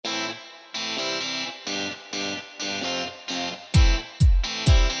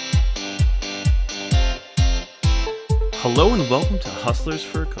Hello and welcome to Hustlers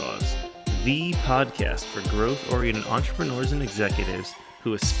for a Cause, the podcast for growth-oriented entrepreneurs and executives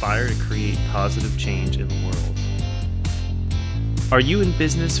who aspire to create positive change in the world. Are you in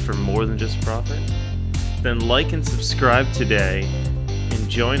business for more than just profit? Then like and subscribe today and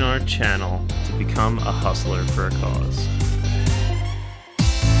join our channel to become a hustler for a cause.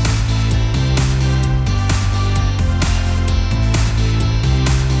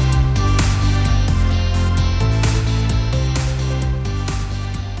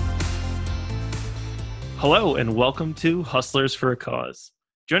 Hello and welcome to Hustlers for a Cause.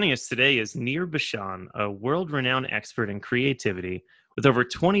 Joining us today is Nir Bashan, a world-renowned expert in creativity with over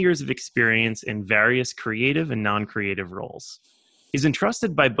 20 years of experience in various creative and non-creative roles. He's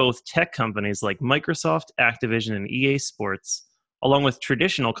entrusted by both tech companies like Microsoft, Activision, and EA Sports, along with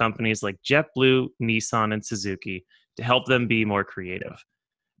traditional companies like JetBlue, Nissan, and Suzuki to help them be more creative.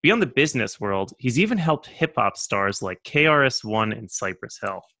 Beyond the business world, he's even helped hip-hop stars like KRS-One and Cypress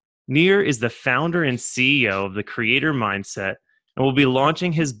Hill. Nir is the founder and CEO of The Creator Mindset and will be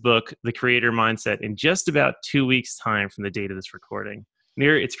launching his book, The Creator Mindset, in just about 2 weeks' time from the date of this recording.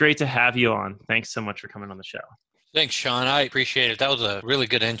 Nir, it's great to have you on. Thanks so much for coming on the show. Thanks, Sean. I appreciate it. That was a really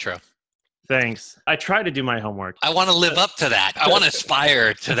good intro. Thanks. I try to do my homework. I want to live up to that. I want to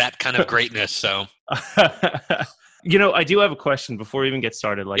aspire to that kind of greatness. So, I do have a question before we even get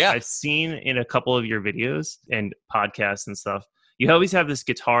started. Yeah. I've seen in a couple of your videos and podcasts and stuff, you always have this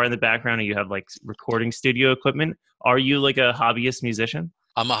guitar in the background and you have like recording studio equipment. Are you like a hobbyist musician?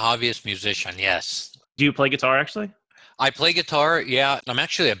 I'm a hobbyist musician, yes. Do you play guitar actually? I play guitar, yeah. I'm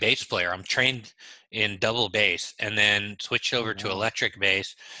actually a bass player. I'm trained in double bass and then switched over to electric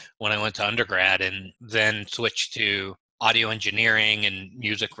bass when I went to undergrad and then switched to audio engineering and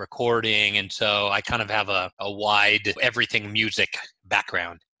music recording. And so I kind of have a wide everything music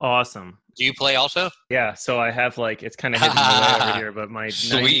background. Awesome. Do you play also? Yeah, so I have it's kind of hidden away over here, but my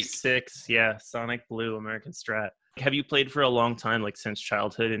Sweet. 96, Sonic Blue American Strat. Have you played for a long time, since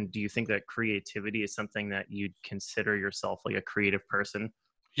childhood? And do you think that creativity is something that you'd consider yourself like a creative person?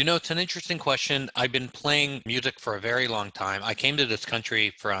 It's an interesting question. I've been playing music for a very long time. I came to this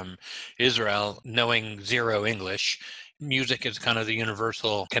country from Israel knowing zero English. Music is kind of the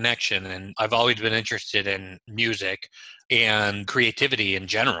universal connection, and I've always been interested in music and creativity in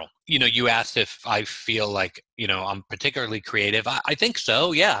general. You asked if I feel like, I'm particularly creative. I think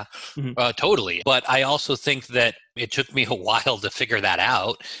so, yeah, totally. But I also think that it took me a while to figure that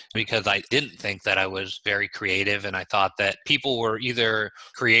out because I didn't think that I was very creative, and I thought that people were either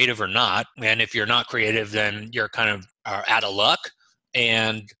creative or not. And if you're not creative, then you're kind of out of luck.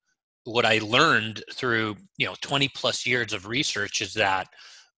 And what I learned through 20 plus years of research is that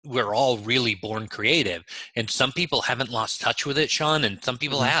we're all really born creative, and some people haven't lost touch with it, Sean, and some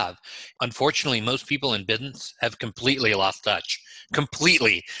people have. Unfortunately, most people in business have completely lost touch.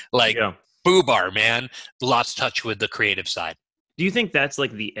 Completely. Boobar, man, lost touch with the creative side. Do you think that's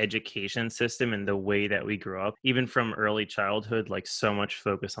like the education system and the way that we grow up, even from early childhood, so much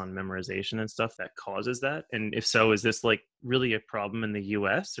focus on memorization and stuff that causes that? And if so, is this really a problem in the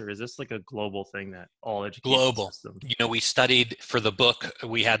US, or is this a global thing that all education global systems? We studied for the book,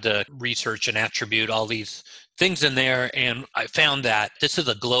 we had to research and attribute all these things in there, and I found that this is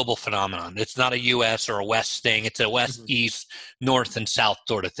a global phenomenon. It's not a US or a West thing. It's a West, East, North, and South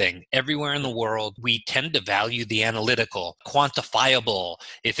sort of thing. Everywhere in the world, we tend to value the analytical, quantifiable.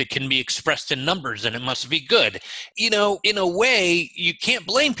 If it can be expressed in numbers, then it must be good. In a way, you can't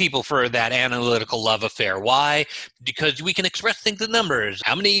blame people for that analytical love affair. Why? Because we can express things in numbers.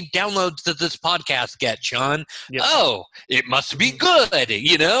 How many downloads does this podcast get, Sean? Yep. Oh, it must be good.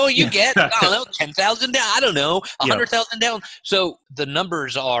 You get, 10,000 down. I don't know, 100,000 down. So the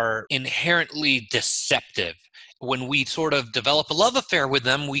numbers are inherently deceptive. When we sort of develop a love affair with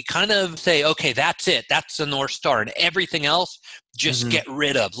them, we kind of say, okay, that's it. That's the North Star. And everything else, just get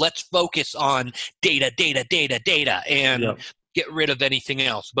rid of. Let's focus on data, and get rid of anything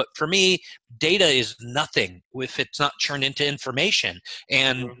else. But for me, data is nothing if it's not turned into information.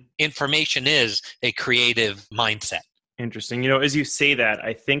 And information is a creative mindset. Interesting. As you say that,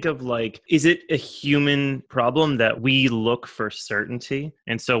 I think of is it a human problem that we look for certainty?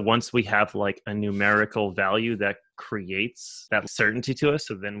 And so once we have a numerical value that creates that certainty to us,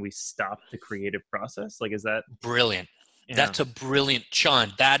 so then we stop the creative process? Is that brilliant? Yeah. That's a brilliant,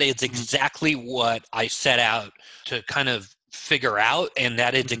 Sean. That is exactly what I set out to kind of figure out, and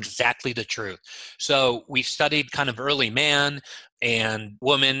that is exactly the truth. So we studied kind of early man and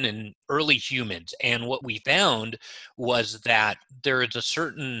woman and early humans, and what we found was that there is a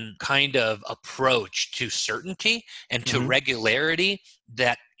certain kind of approach to certainty and to regularity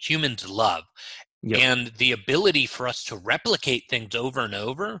that humans love. Yep. And the ability for us to replicate things over and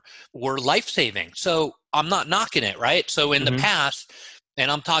over were life-saving. So I'm not knocking it, right? So in the Hmm. past, and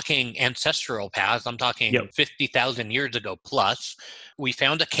I'm talking ancestral past, I'm talking Yep. 50,000 years ago plus, we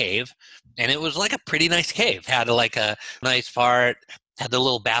found a cave, and it was like a pretty nice cave. Had like a nice part, had the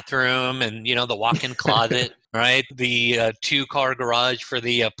little bathroom and, the walk-in closet, right? The two-car garage for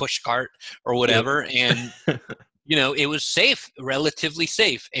the push cart or Yep. whatever. And it was safe, relatively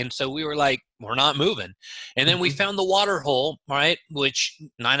safe. And so we were like, we're not moving. And then we Hmm. found the water hole, right? Which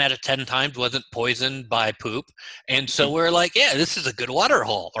 9 out of 10 times wasn't poisoned by poop. And so we're like, yeah, this is a good water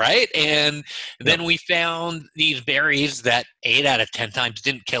hole, right? And Yep. then we found these berries that 8 out of 10 times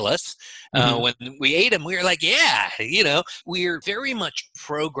didn't kill us. Hmm. When we ate them, we were like, yeah, we're very much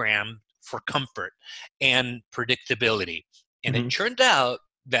programmed for comfort and predictability. And it Hmm. turned out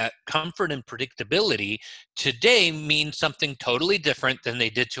that comfort and predictability today means something totally different than they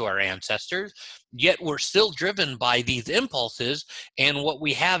did to our ancestors, yet we're still driven by these impulses. And what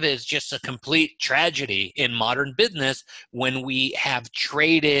we have is just a complete tragedy in modern business when we have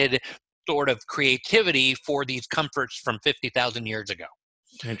traded sort of creativity for these comforts from 50,000 years ago.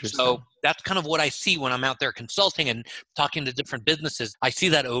 So Interesting. that's kind of what I see when I'm out there consulting and talking to different businesses. I see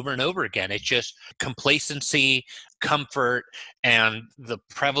that over and over again. It's just complacency, comfort, and the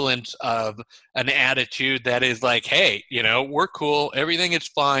prevalence of an attitude that is like, hey, we're cool. Everything is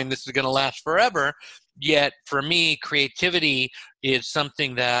fine. This is going to last forever. Yet for me, creativity is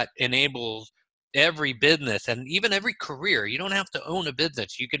something that enables every business and even every career. You don't have to own a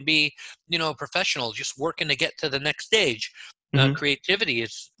business. You can be, a professional just working to get to the next stage. Hmm. Creativity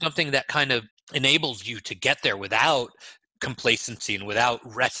is something that kind of enables you to get there without complacency and without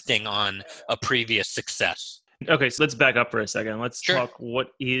resting on a previous success. Okay, so let's back up for a second. Let's Sure. talk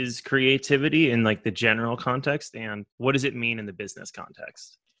what is creativity in like the general context and what does it mean in the business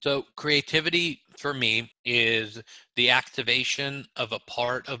context? So, creativity for me is the activation of a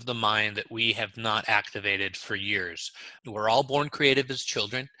part of the mind that we have not activated for years. We're all born creative as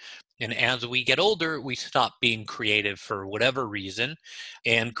children. And as we get older, we stop being creative for whatever reason.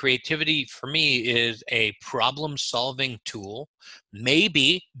 And creativity for me is a problem solving tool,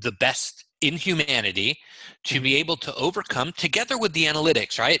 maybe the best in humanity, to Hmm. be able to overcome together with the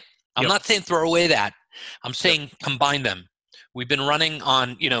analytics, right? I'm Yep. not saying throw away that. I'm Yep. saying combine them. We've been running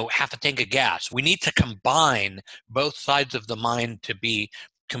on, half a tank of gas. We need to combine both sides of the mind to be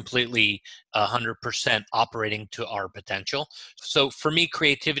completely 100% operating to our potential. So for me,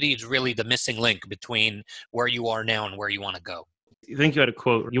 creativity is really the missing link between where you are now and where you want to go. I think you had a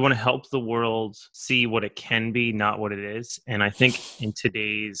quote. You want to help the world see what it can be, not what it is. And I think in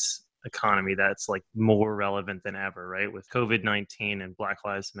today's economy, that's like more relevant than ever, right? With COVID-19 and Black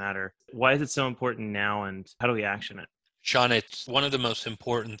Lives Matter. Why is it so important now and how do we action it? Sean, it's one of the most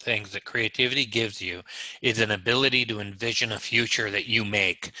important things that creativity gives you is an ability to envision a future that you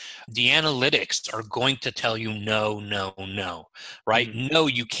make. The analytics are going to tell you no, no, no, right? Hmm. No,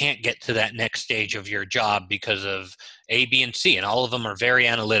 you can't get to that next stage of your job because of A, B, and C, and all of them are very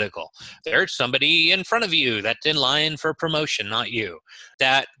analytical. There's somebody in front of you that's in line for promotion, not you.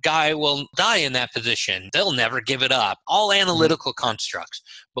 That guy will die in that position. They'll never give it up. All Hmm. analytical constructs.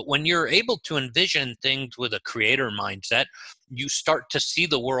 But when you're able to envision things with a creator mindset, you start to see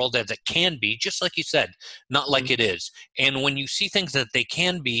the world as it can be, just like you said, not like Hmm. it is. And when you see things that they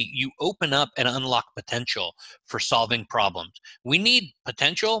can be, you open up and unlock potential for solving problems. We need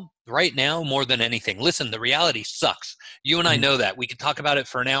potential right now more than anything. Listen, the reality sucks. You and I Hmm. know that. We can talk about it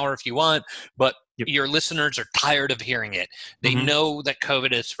for an hour if you want, but Yep. your listeners are tired of hearing it. They Hmm. know that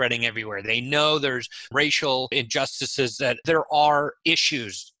COVID is spreading everywhere. They know there's racial injustices, that there are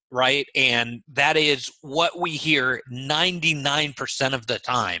issues, right? And that is what we hear 99% of the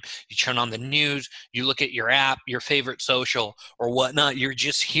time. You turn on the news, you look at your app, your favorite social or whatnot, you're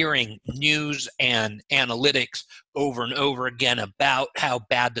just hearing news and analytics over and over again about how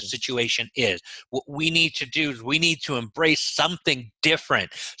bad the situation is. What we need to do is we need to embrace something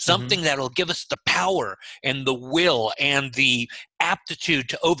different, Hmm. something that'll give us the power and the will and the aptitude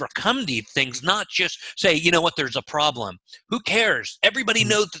to overcome these things, not just say, you know what, there's a problem. Who cares? Everybody Hmm.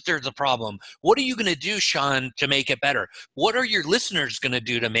 knows that there's a problem. What are you going to do, Sean, to make it better? What are your listeners going to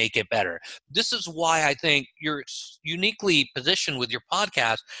do to make it better? This is why I think you're uniquely positioned with your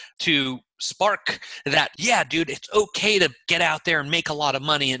podcast to spark that, yeah, dude, it's okay to get out there and make a lot of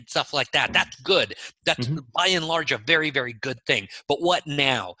money and stuff like that. That's good. That's Hmm. by and large a very, very good thing. But what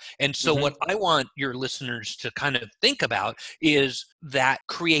now? And so Hmm. what I want your listeners to kind of think about is that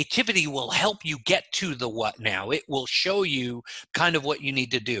creativity will help you get to the what now. It will show you kind of what you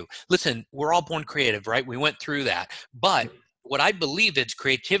need to do. Listen, we're all born creative, right? We went through that. But Yep. what I believe is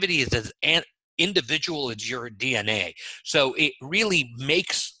creativity is as individual as your DNA. So it really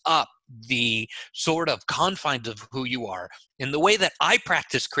makes up the sort of confines of who you are. And the way that I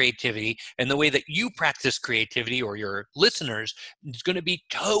practice creativity and the way that you practice creativity, or your listeners, is going to be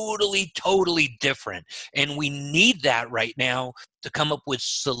totally, totally different. And we need that right now to come up with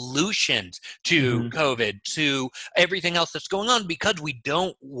solutions to COVID, to everything else that's going on, because we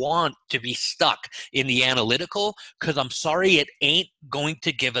don't want to be stuck in the analytical, because I'm sorry, it ain't going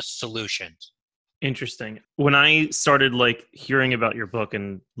to give us solutions. Interesting. When I started like hearing about your book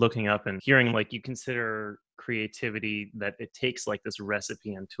and looking up and hearing like you consider creativity that it takes like this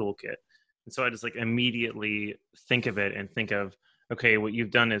recipe and toolkit. And so I just like immediately think of it and think of, okay, what you've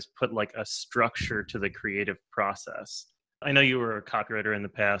done is put like a structure to the creative process. I know you were a copywriter in the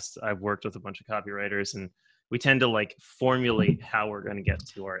past. I've worked with a bunch of copywriters, and we tend to like formulate how we're going to get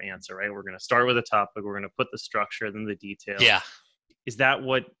to our answer, right? We're going to start with a topic, we're going to put the structure, then the detail. Yeah. Is that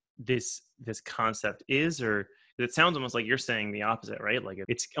what this concept is? Or it sounds almost like you're saying the opposite, right? Like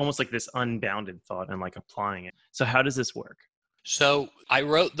it's almost like this unbounded thought and like applying it. So how does this work? So I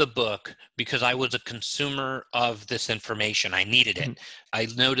wrote the book because I was a consumer of this information. I needed it. I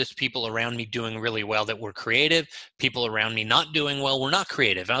noticed people around me doing really well that were creative, people around me not doing well were not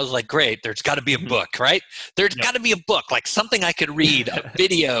creative. And I was like, great, there's got to be a book, right? There's got to be a book, like something I could read, a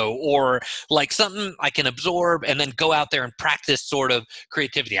video, or like something I can absorb and then go out there and practice sort of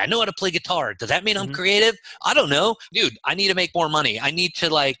creativity. I know how to play guitar. Does that mean I'm creative? I don't know. Dude, I need to make more money. I need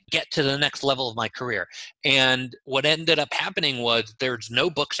to like get to the next level of my career. And what ended up happening was there's no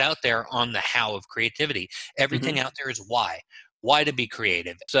books out there on the how of creativity. Everything out there is why to be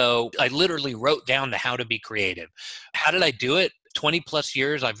creative. So I literally wrote down the how to be creative. How did I do it? 20 plus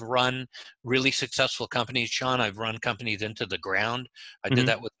years, I've run really successful companies, Sean. I've run companies into the ground. I did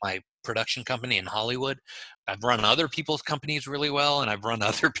that with my production company in Hollywood. I've run other people's companies really well, and I've run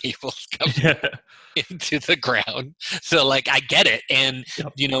other people's companies into the ground. So like, I get it. And,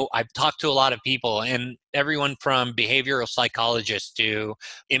 you know, I've talked to a lot of people, and everyone from behavioral psychologists to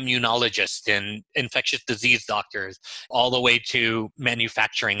immunologists and infectious disease doctors, all the way to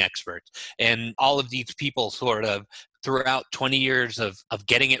manufacturing experts. And all of these people sort of throughout 20 years of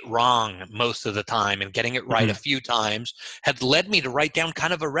getting it wrong most of the time and getting it right a few times had led me to write down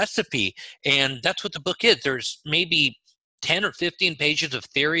kind of a recipe. And that's what the book is. There's maybe 10 or 15 pages of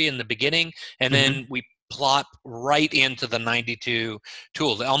theory in the beginning, and then we plot right into the 92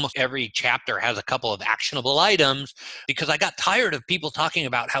 tools. Almost every chapter has a couple of actionable items, because I got tired of people talking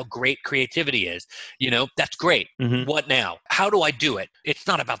about how great creativity is. You know, that's great. What now? How do I do it? It's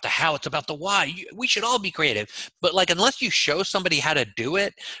not about the how, it's about the why. We should all be creative. But like, unless you show somebody how to do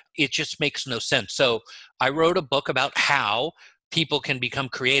it, it just makes no sense. So I wrote a book about how people can become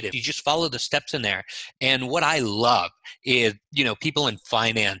creative. You just follow the steps in there. And what I love is, you know, people in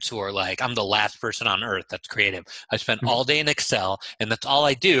finance who are like, I'm the last person on earth that's creative. I spend all day in Excel and that's all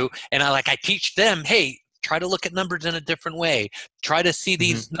I do. And I teach them, hey, try to look at numbers in a different way. Try to see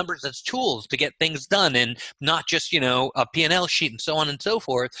these numbers as tools to get things done, and not just, you know, a P&L sheet and so on and so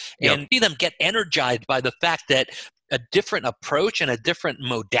forth. And see them get energized by the fact that a different approach and a different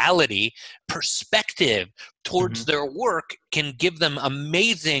modality perspective towards their work can give them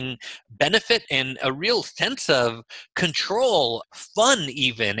amazing benefit and a real sense of control, fun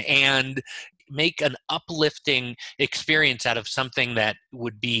even, and make an uplifting experience out of something that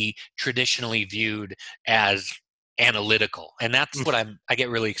would be traditionally viewed as analytical. And that's what I get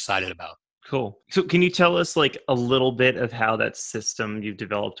really excited about. Cool. So can you tell us like a little bit of how that system you've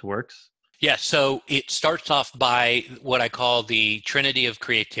developed works? Yeah, so it starts off by what I call the trinity of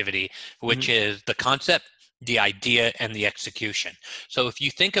creativity, which is the concept, the idea, and the execution. So if you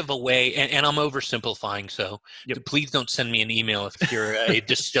think of a way, and I'm oversimplifying, so please don't send me an email if you're a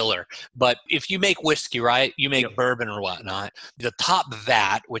distiller, but if you make whiskey, right, you make bourbon or whatnot, the top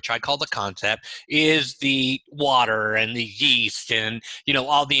vat, which I call the concept, is the water and the yeast and, you know,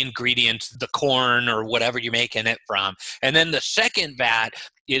 all the ingredients, the corn or whatever you're making it from. And then the second vat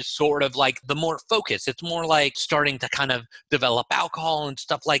is sort of like the more focus. It's more like starting to kind of develop alcohol and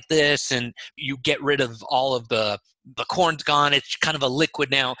stuff like this, and you get rid of all of the corn's gone. It's kind of a liquid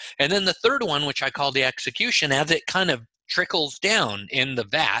now. And then the third one, which I call the execution, as it kind of trickles down in the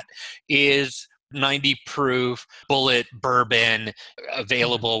vat, is 90 proof bullet bourbon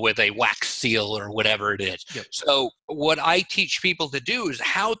available with a wax seal or whatever it is. So what I teach people to do is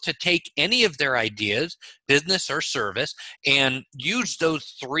how to take any of their ideas, business or service, and use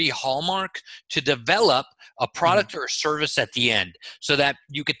those three hallmarks to develop a product or a service at the end, so that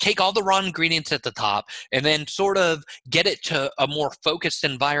you could take all the raw ingredients at the top and then sort of get it to a more focused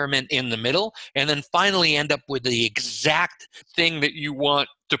environment in the middle, and then finally end up with the exact thing that you want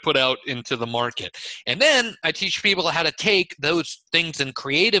to put out into the market. And then I teach people how to take those things and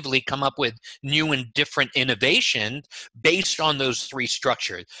creatively come up with new and different innovations based on those three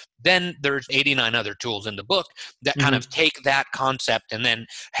structures. Then there's 89 other tools in the book that kind of take that concept and then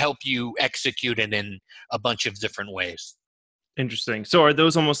help you execute it in a bunch of different ways. Interesting. So are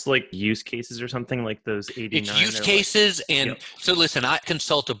those almost like use cases or something, like those 89? It's use cases. Like, and so listen, I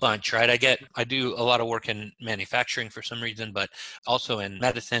consult a bunch, right? I do a lot of work in manufacturing for some reason, but also in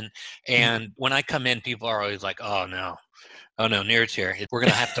medicine. And when I come in, people are always like, oh no, Neer's here. We're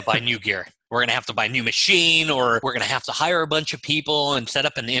going to have to buy new gear. We're going to have to buy a new machine, or we're going to have to hire a bunch of people and set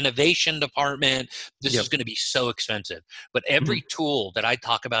up an innovation department. This is going to be so expensive. But every tool that I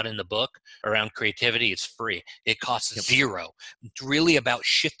talk about in the book around creativity is free. It costs zero. It's really about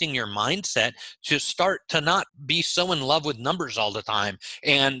shifting your mindset to start to not be so in love with numbers all the time,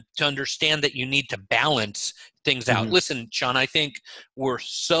 and to understand that you need to balance things out. Listen, Sean, I think we're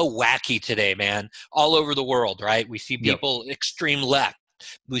so wacky today, man, all over the world, right? We see people extreme left.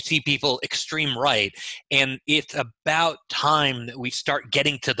 We see people extreme right. And it's about time that we start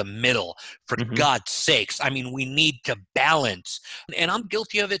getting to the middle, for God's sakes. I mean, we need to balance. And I'm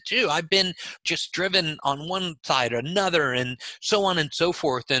guilty of it too. I've been just driven on one side or another, and so on and so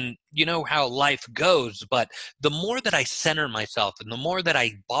forth. And you know how life goes. But the more that I center myself, and the more that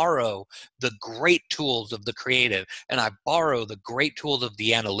I borrow the great tools of the creative, and I borrow the great tools of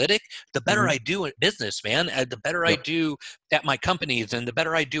the analytic, the better I do at business, man. The better I do at my companies, and the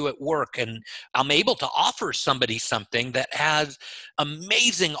better I do at work. And I'm able to offer somebody something that has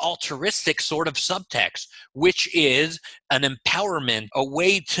amazing altruistic sort of subtext, which is an empowerment, a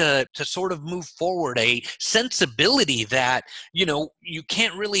way to sort of move forward, a sensibility that, you know, you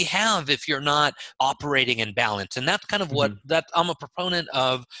can't really have if you're not operating in balance. And that's kind of what that I'm a proponent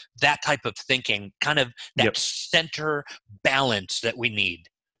of, that type of thinking, kind of that center balance that we need.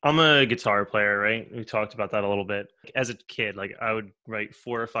 I'm a guitar player, right? We talked about that a little bit. As a kid, like I would write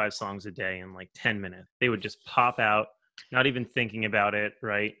 4 or 5 songs a day in like 10 minutes. They would just pop out, not even thinking about it,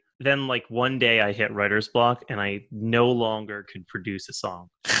 right? Then like one day I hit writer's block and I no longer could produce a song.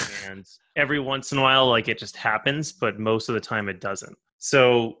 And every once in a while, like it just happens, but most of the time it doesn't.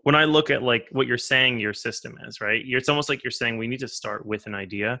 So when I look at like what you're saying your system is, right? It's almost like you're saying we need to start with an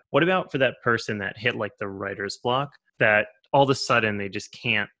idea. What about for that person that hit like the writer's block, that all of a sudden they just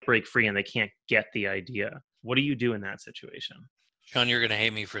can't break free and they can't get the idea? What do you do in that situation? Sean, you're going to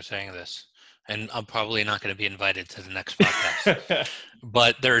hate me for saying this, and I'm probably not going to be invited to the next podcast.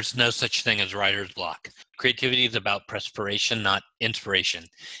 But there's no such thing as writer's block. Creativity is about perspiration, not inspiration.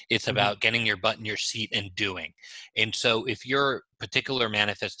 It's about getting your butt in your seat and doing. And so if your particular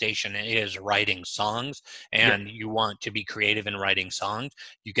manifestation is writing songs, and you want to be creative in writing songs,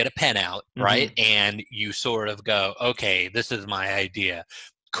 you get a pen out, right? And you sort of go, okay, this is my idea.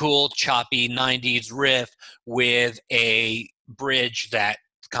 Cool, choppy 90s riff with a bridge that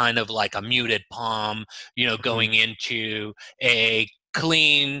kind of like a muted palm, you know, going into a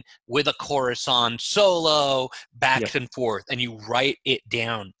clean with a chorus on solo, back and forth, and you write it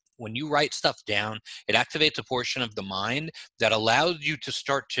down. When you write stuff down, it activates a portion of the mind that allows you to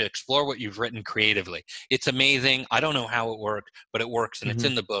start to explore what you've written creatively. It's amazing. I don't know how it worked, but it works, and it's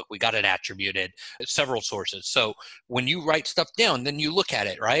in the book. We got it attributed, several sources. So when you write stuff down, then you look at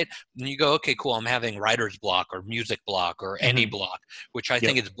it, right? And you go, okay, cool, I'm having writer's block or music block or any block, which I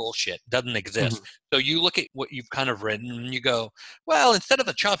think is bullshit. Doesn't exist. So you look at what you've kind of written and you go, well, instead of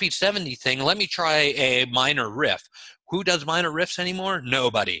a choppy 70 thing, let me try a minor riff. Who does minor riffs anymore?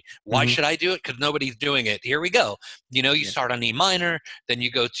 Nobody. Why should I do it? Because nobody's doing it. Here we go. You know, you start on E minor, then you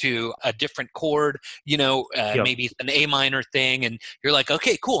go to a different chord, you know, maybe it's an A minor thing, and you're like,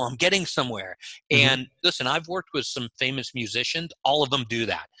 okay, cool, I'm getting somewhere. And listen, I've worked with some famous musicians. All of them do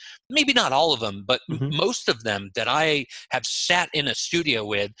that. Maybe not all of them, but most of them that I have sat in a studio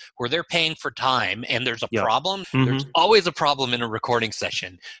with, where they're paying for time and there's a problem. There's always a problem in a recording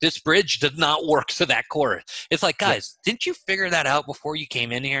session. This bridge does not work to that chorus. It's like, guys, didn't you figure that out before you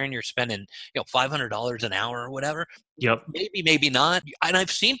came in here, and you're spending, you know, $500 an hour or whatever? Maybe, maybe not. And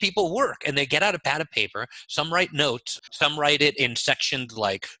I've seen people work, and they get out a pad of paper. Some write notes. Some write it in sections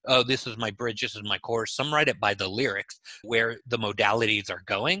like, oh, this is my bridge, this is my chorus. Some write it by the lyrics, where the modalities are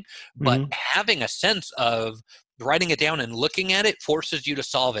going. But having a sense of writing it down and looking at it forces you to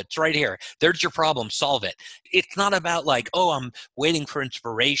solve it. It's right here. There's your problem. Solve it. It's not about like, oh, I'm waiting for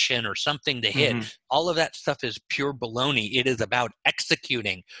inspiration or something to hit. Hmm. All of that stuff is pure baloney. It is about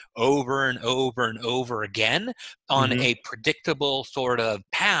executing over and over and over again on Hmm. a predictable sort of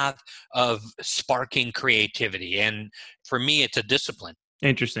path of sparking creativity. And for me, it's a discipline.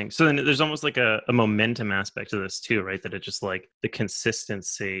 Interesting. So then there's almost like a momentum aspect to this too, right? That it just like the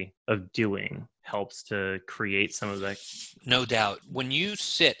consistency of doing helps to create some of that. No doubt. When you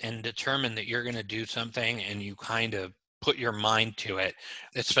sit and determine that you're going to do something and you kind of put your mind to it,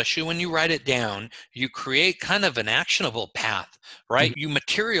 especially when you write it down, you create kind of an actionable path, right? Mhm. You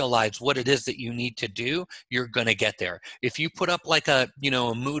materialize what it is that you need to do, you're going to get there. If you put up like a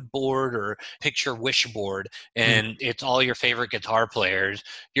mood board or picture wish board Mhm. and it's all your favorite guitar players,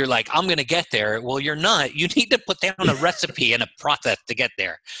 you're like, I'm going to get there. Well, you're not. You need to put down a recipe and a process to get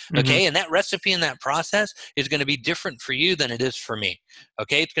there. Mhm. Okay. And that recipe and that process is going to be different for you than it is for me.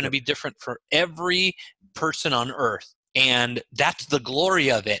 Okay. It's going to Yep. be different for every person on earth. And that's the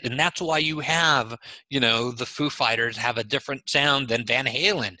glory of it. And that's why you have, the Foo Fighters have a different sound than Van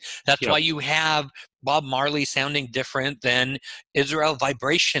Halen. That's why Yep. you have Bob Marley sounding different than Israel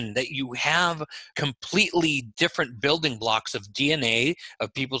Vibration, that you have completely different building blocks of DNA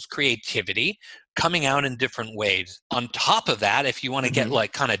of people's creativity coming out in different ways. On top of that, if you want to get Mhm.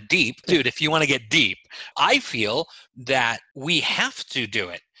 like kind of deep, dude, if you want to get deep, I feel that we have to do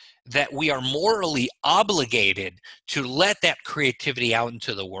it, that we are morally obligated to let that creativity out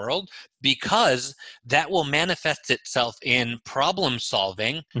into the world, because that will manifest itself in problem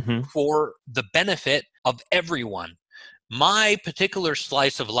solving Mhm. for the benefit of everyone. My particular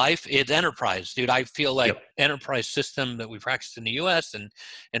slice of life is enterprise, dude. I feel like Yep. enterprise system that we practice in the US and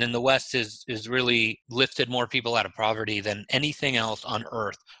in the West is really lifted more people out of poverty than anything else on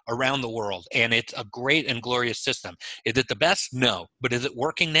earth around the world. And it's a great and glorious system. Is it the best? No. But is it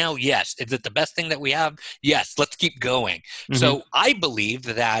working now? Yes. Is it the best thing that we have? Yes. Let's keep going. Mhm. So I believe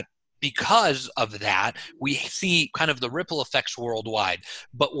that because of that, we see kind of the ripple effects worldwide.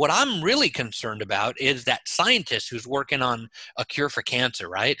 But what I'm really concerned about is that scientist who's working on a cure for cancer,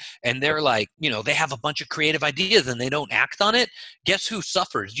 right? And Yep. they're like, they have a bunch of creative ideas and they don't act on it. Guess who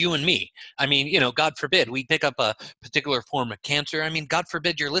suffers? You and me. I mean, God forbid we pick up a particular form of cancer. I mean, God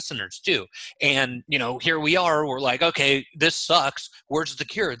forbid your listeners too. And, here we are, we're like, okay, this sucks. Where's the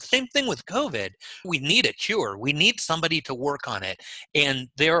cure? The same thing with COVID. We need a cure. We need somebody to work on it. And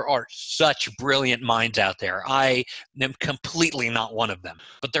there are such brilliant minds out there. I am completely not one of them.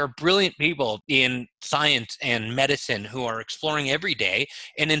 But there are brilliant people in science and medicine who are exploring every day.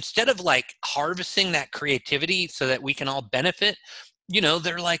 And instead of like harvesting that creativity so that we can all benefit,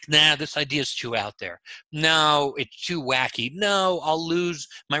 they're like, nah, this idea is too out there. No, it's too wacky. No, I'll lose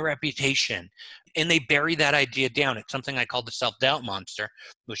my reputation. And they bury that idea down. It's something I call the self-doubt monster,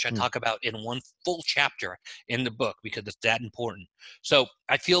 which I Mm. talk about in one full chapter in the book because it's that important. So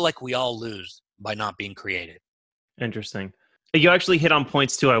I feel like we all lose by not being creative. Interesting. You actually hit on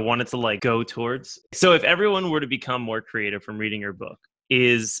points too I wanted to like go towards. So if everyone were to become more creative from reading your book,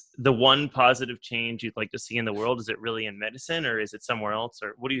 is the one positive change you'd like to see in the world, is it really in medicine or is it somewhere else,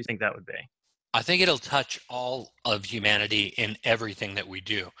 or what do you think that would be? I think it'll touch all of humanity in everything that we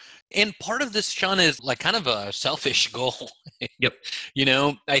do. And part of this, Sean, is like kind of a selfish goal. Yep.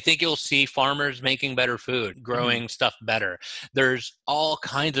 I think you'll see farmers making better food, Mhm. growing stuff better. There's all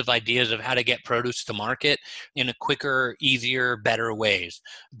kinds of ideas of how to get produce to market in a quicker, easier, better ways.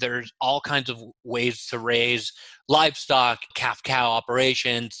 There's all kinds of ways to raise livestock, calf cow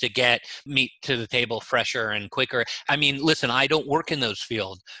operations to get meat to the table fresher and quicker. I mean, listen, I don't work in those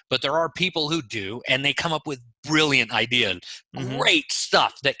fields, but there are people who do, and they come up with brilliant ideas, Mhm. great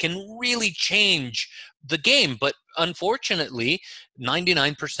stuff that can really change the game. But unfortunately,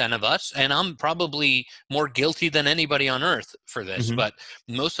 99% of us, and I'm probably more guilty than anybody on earth for this, Mhm. but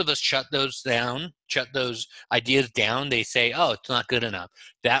most of us shut those ideas down. They say, oh, it's not good enough.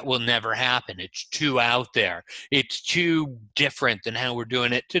 That will never happen. It's too out there. It's too different than how we're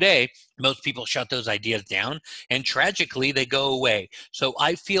doing it today. Most people shut those ideas down, and tragically, they go away. So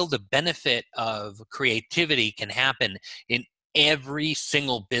I feel the benefit of creativity can happen in every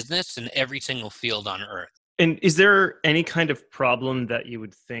single business and every single field on earth. And is there any kind of problem that you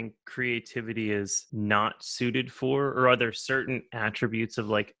would think creativity is not suited for? Or are there certain attributes of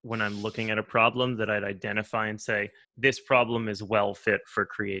like when I'm looking at a problem that I'd identify and say, this problem is well fit for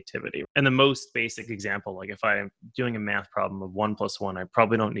creativity? And the most basic example, like if I'm doing a math problem of 1 plus 1, I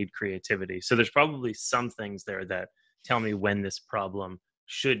probably don't need creativity. So there's probably some things there that tell me when this problem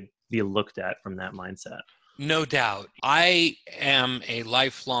should be looked at from that mindset. No doubt. I am a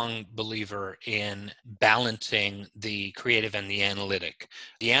lifelong believer in balancing the creative and the analytic.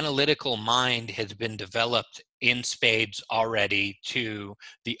 The analytical mind has been developed in spades already to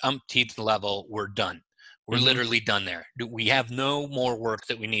the umpteenth level. We're done. We're Mm-hmm. literally done there. We have no more work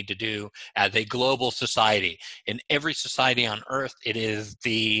that we need to do as a global society. In every society on earth, it is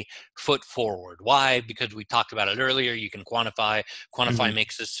the foot forward. Why? Because we talked about it earlier. You can quantify. Quantify Mm-hmm.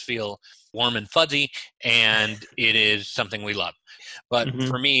 makes us feel warm and fuzzy, and it is something we love. But Mm-hmm.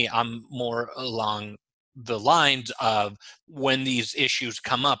 for me, I'm more along the lines of when these issues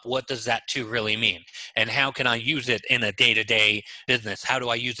come up, what does that too really mean? And how can I use it in a day-to-day business? How do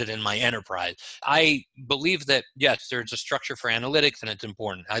I use it in my enterprise? I believe that, yes, there's a structure for analytics and it's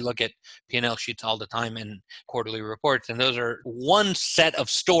important. I look at P&L sheets all the time and quarterly reports, and those are one set of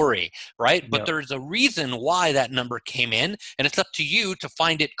story, right? But Yep. there's a reason why that number came in, and it's up to you to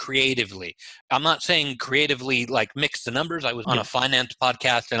find it creatively. I'm not saying creatively like mix the numbers. I was on a finance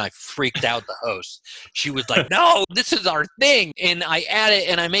podcast and I freaked out the host. She was like, no, this is our thing. And I add it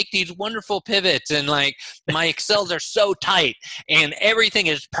and I make these wonderful pivots, and like my Excels are so tight and everything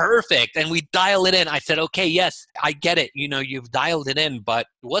is perfect. And we dial it in. I said, okay, yes, I get it. You know, you've dialed it in, but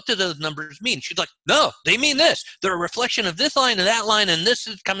what do those numbers mean? She's like, no, they mean this. They're a reflection of this line and that line, and this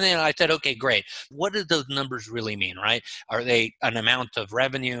is coming in. And I said, okay, great. What do those numbers really mean, right? Are they an amount of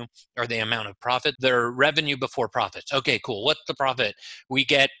revenue? Are they amount of profit? They're revenue before profits. Okay, cool. What's the profit? We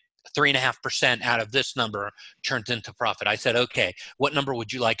get 3.5% out of this number turns into profit. I said, okay, what number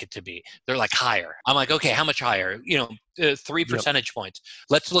would you like it to be? They're like, higher. I'm like, okay, how much higher? 3 Yep. percentage points.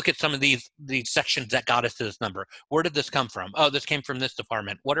 Let's look at some of these sections that got us to this number. Where did this come from? Oh, this came from this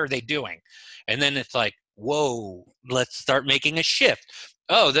department. What are they doing? And then it's like, whoa, let's start making a shift.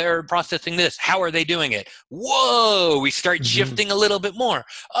 Oh, they're processing this. How are they doing it? Whoa, we start Mm-hmm. shifting a little bit more.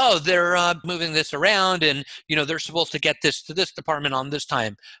 Oh, they're moving this around, and they're supposed to get this to this department on this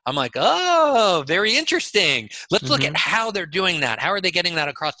time. I'm like, oh, very interesting. Let's look at how they're doing that. How are they getting that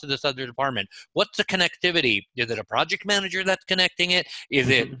across to this other department? What's the connectivity? Is it a project manager that's connecting it? Is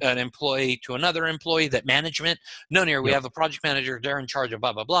it an employee to another employee? That management? No, we have a project manager. They're in charge of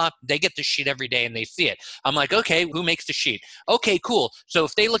blah, blah, blah. They get the sheet every day and they see it. I'm like, okay, who makes the sheet? Okay, cool. So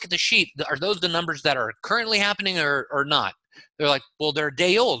if they look at the sheet, are those the numbers that are currently happening or not? They're like, well, they're a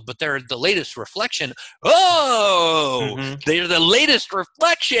day old, but they're the latest reflection. Oh, they're the latest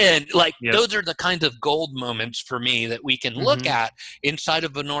reflection. Like, those are the kinds of gold moments for me that we can look at inside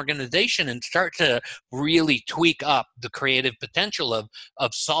of an organization and start to really tweak up the creative potential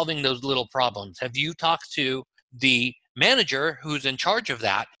of solving those little problems. Have you talked to the manager who's in charge of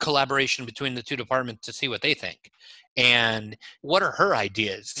that collaboration between the two departments to see what they think? And what are her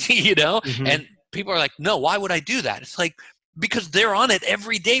ideas? And people are like, no, why would I do that? It's like, because they're on it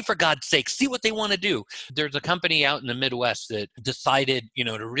every day, for God's sake. See what they want to do. There's a company out in the Midwest that decided,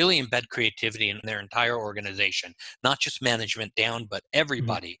 to really embed creativity in their entire organization, not just management down, but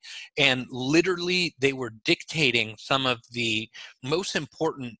everybody. And literally, they were dictating some of the most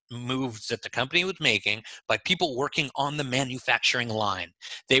important moves that the company was making by people working on the manufacturing line.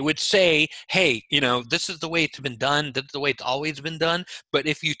 They would say, hey, this is the way it's been done. This is the way it's always been done. But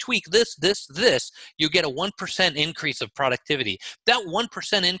if you tweak this, you get a 1% increase of productivity. That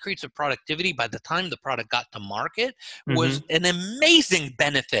 1% increase of productivity by the time the product got to market was an amazing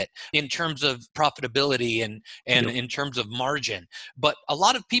benefit in terms of profitability and in terms of margin. But a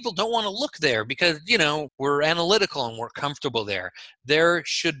lot of people don't want to look there because, we're analytical and we're comfortable there. There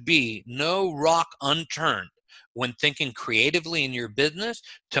should be no rock unturned when thinking creatively in your business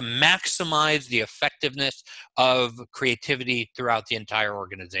to maximize the effectiveness of creativity throughout the entire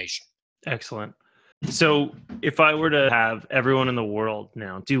organization. Excellent. So if I were to have everyone in the world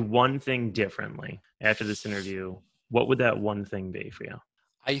now do one thing differently after this interview, what would that one thing be for you?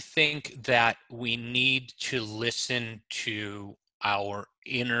 I think that we need to listen to our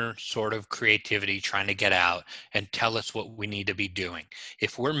inner sort of creativity trying to get out and tell us what we need to be doing.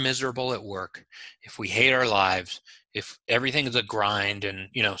 If we're miserable at work, if we hate our lives, if everything is a grind and,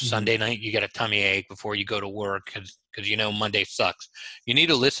 Sunday night you get a tummy ache before you go to work because Monday sucks, you need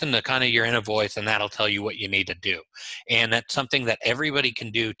to listen to kind of your inner voice, and that'll tell you what you need to do. And that's something that everybody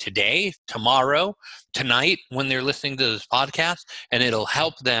can do today, tomorrow, tonight when they're listening to this podcast, and it'll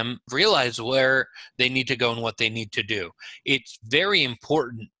help them realize where they need to go and what they need to do. It's very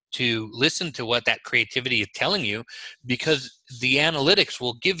important to listen to what that creativity is telling you, because the analytics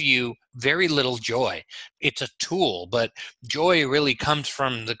will give you very little joy. It's a tool, but joy really comes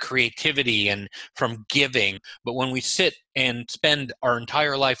from the creativity and from giving. But when we sit and spend our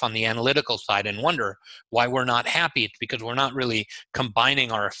entire life on the analytical side and wonder why we're not happy, it's because we're not really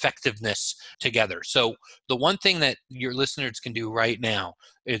combining our effectiveness together. So the one thing that your listeners can do right now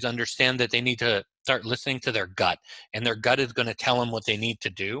is understand that they need to start listening to their gut, and their gut is going to tell them what they need to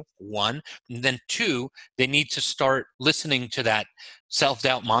do, one. And then two, they need to start listening to that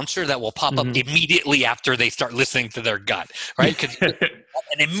self-doubt monster that will pop up immediately after they start listening to their gut, right? And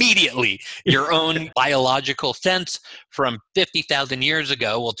immediately your own biological sense from 50,000 years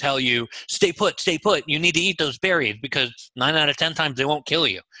ago will tell you, stay put, you need to eat those berries, because 9 out of 10 times they won't kill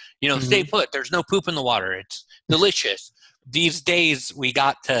you. Stay put, there's no poop in the water, it's delicious. These days, we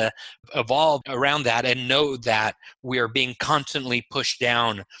got to evolve around that and know that we are being constantly pushed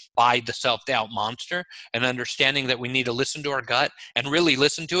down by the self-doubt monster, and understanding that we need to listen to our gut and really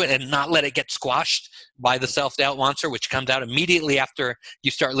listen to it and not let it get squashed by the self-doubt monster, which comes out immediately after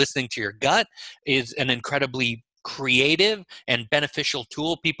you start listening to your gut, is an incredibly creative and beneficial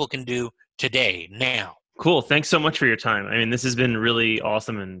tool people can do today, now. Cool. Thanks so much for your time. I mean, this has been really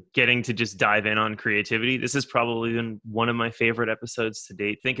awesome, and getting to just dive in on creativity. This has probably been one of my favorite episodes to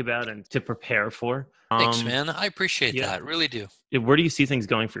date. Think about and to prepare for. Thanks, man. I appreciate that. Really do. Where do you see things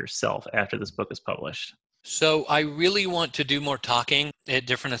going for yourself after this book is published? So I really want to do more talking at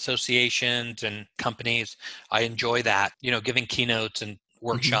different associations and companies. I enjoy that, giving keynotes and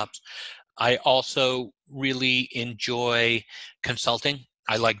workshops. I also really enjoy consulting.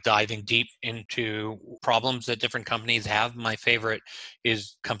 I like diving deep into problems that different companies have. My favorite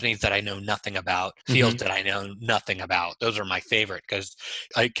is companies that I know nothing about, fields that I know nothing about. Those are my favorite, because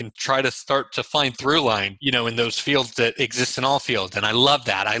I can try to start to find through line, in those fields that exist in all fields. And I love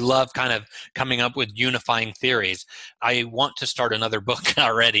that. I love kind of coming up with unifying theories. I want to start another book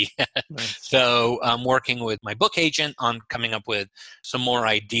already. Nice. So I'm working with my book agent on coming up with some more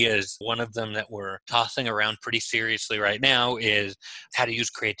ideas. One of them that we're tossing around pretty seriously right now is how to use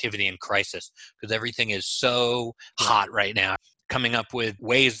creativity in crisis, because everything is so hot right now. Coming up with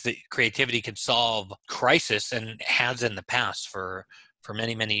ways that creativity can solve crisis, and has in the past for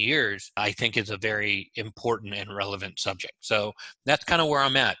many, many years, I think is a very important and relevant subject. So that's kind of where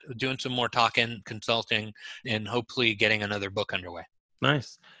I'm at, doing some more talking, consulting, and hopefully getting another book underway.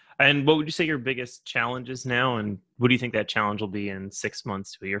 Nice. And what would you say your biggest challenge is now? And what do you think that challenge will be in 6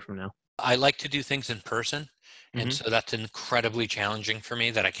 months to a year from now? I like to do things in person. And so that's incredibly challenging for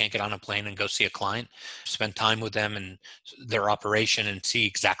me, that I can't get on a plane and go see a client, spend time with them and their operation and see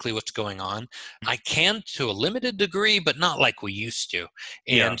exactly what's going on. I can to a limited degree, but not like we used to.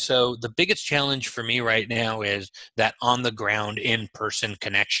 And so the biggest challenge for me right now is that on the ground, in-person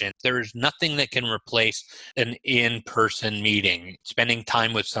connection. There is nothing that can replace an in-person meeting, spending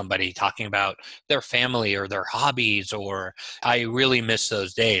time with somebody, talking about their family or their hobbies, or I really miss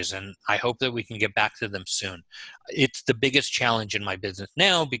those days. And I hope that we can get back to them soon. It's the biggest challenge in my business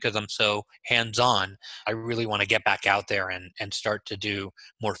now, because I'm so hands-on. I really want to get back out there and start to do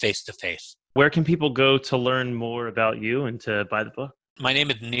more face-to-face. Where can people go to learn more about you and to buy the book? My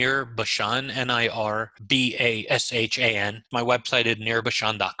name is Nir Bashan, Nirbashan. My website is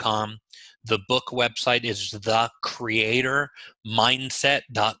nirbashan.com. The book website is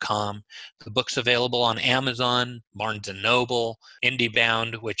thecreatormindset.com. The book's available on Amazon, Barnes & Noble,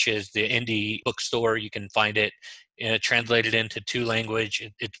 IndieBound, which is the indie bookstore. You can find it translated into 2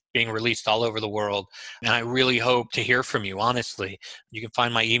 languages. It's being released all over the world. And I really hope to hear from you, honestly. You can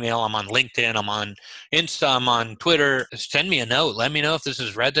find my email. I'm on LinkedIn. I'm on Insta. I'm on Twitter. Send me a note. Let me know if this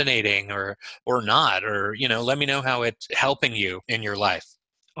is resonating or not, or, let me know how it's helping you in your life.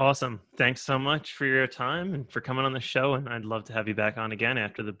 Awesome. Thanks so much for your time and for coming on the show. And I'd love to have you back on again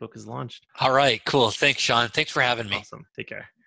after the book is launched. All right, cool. Thanks, Sean. Thanks for having me. Awesome. Take care.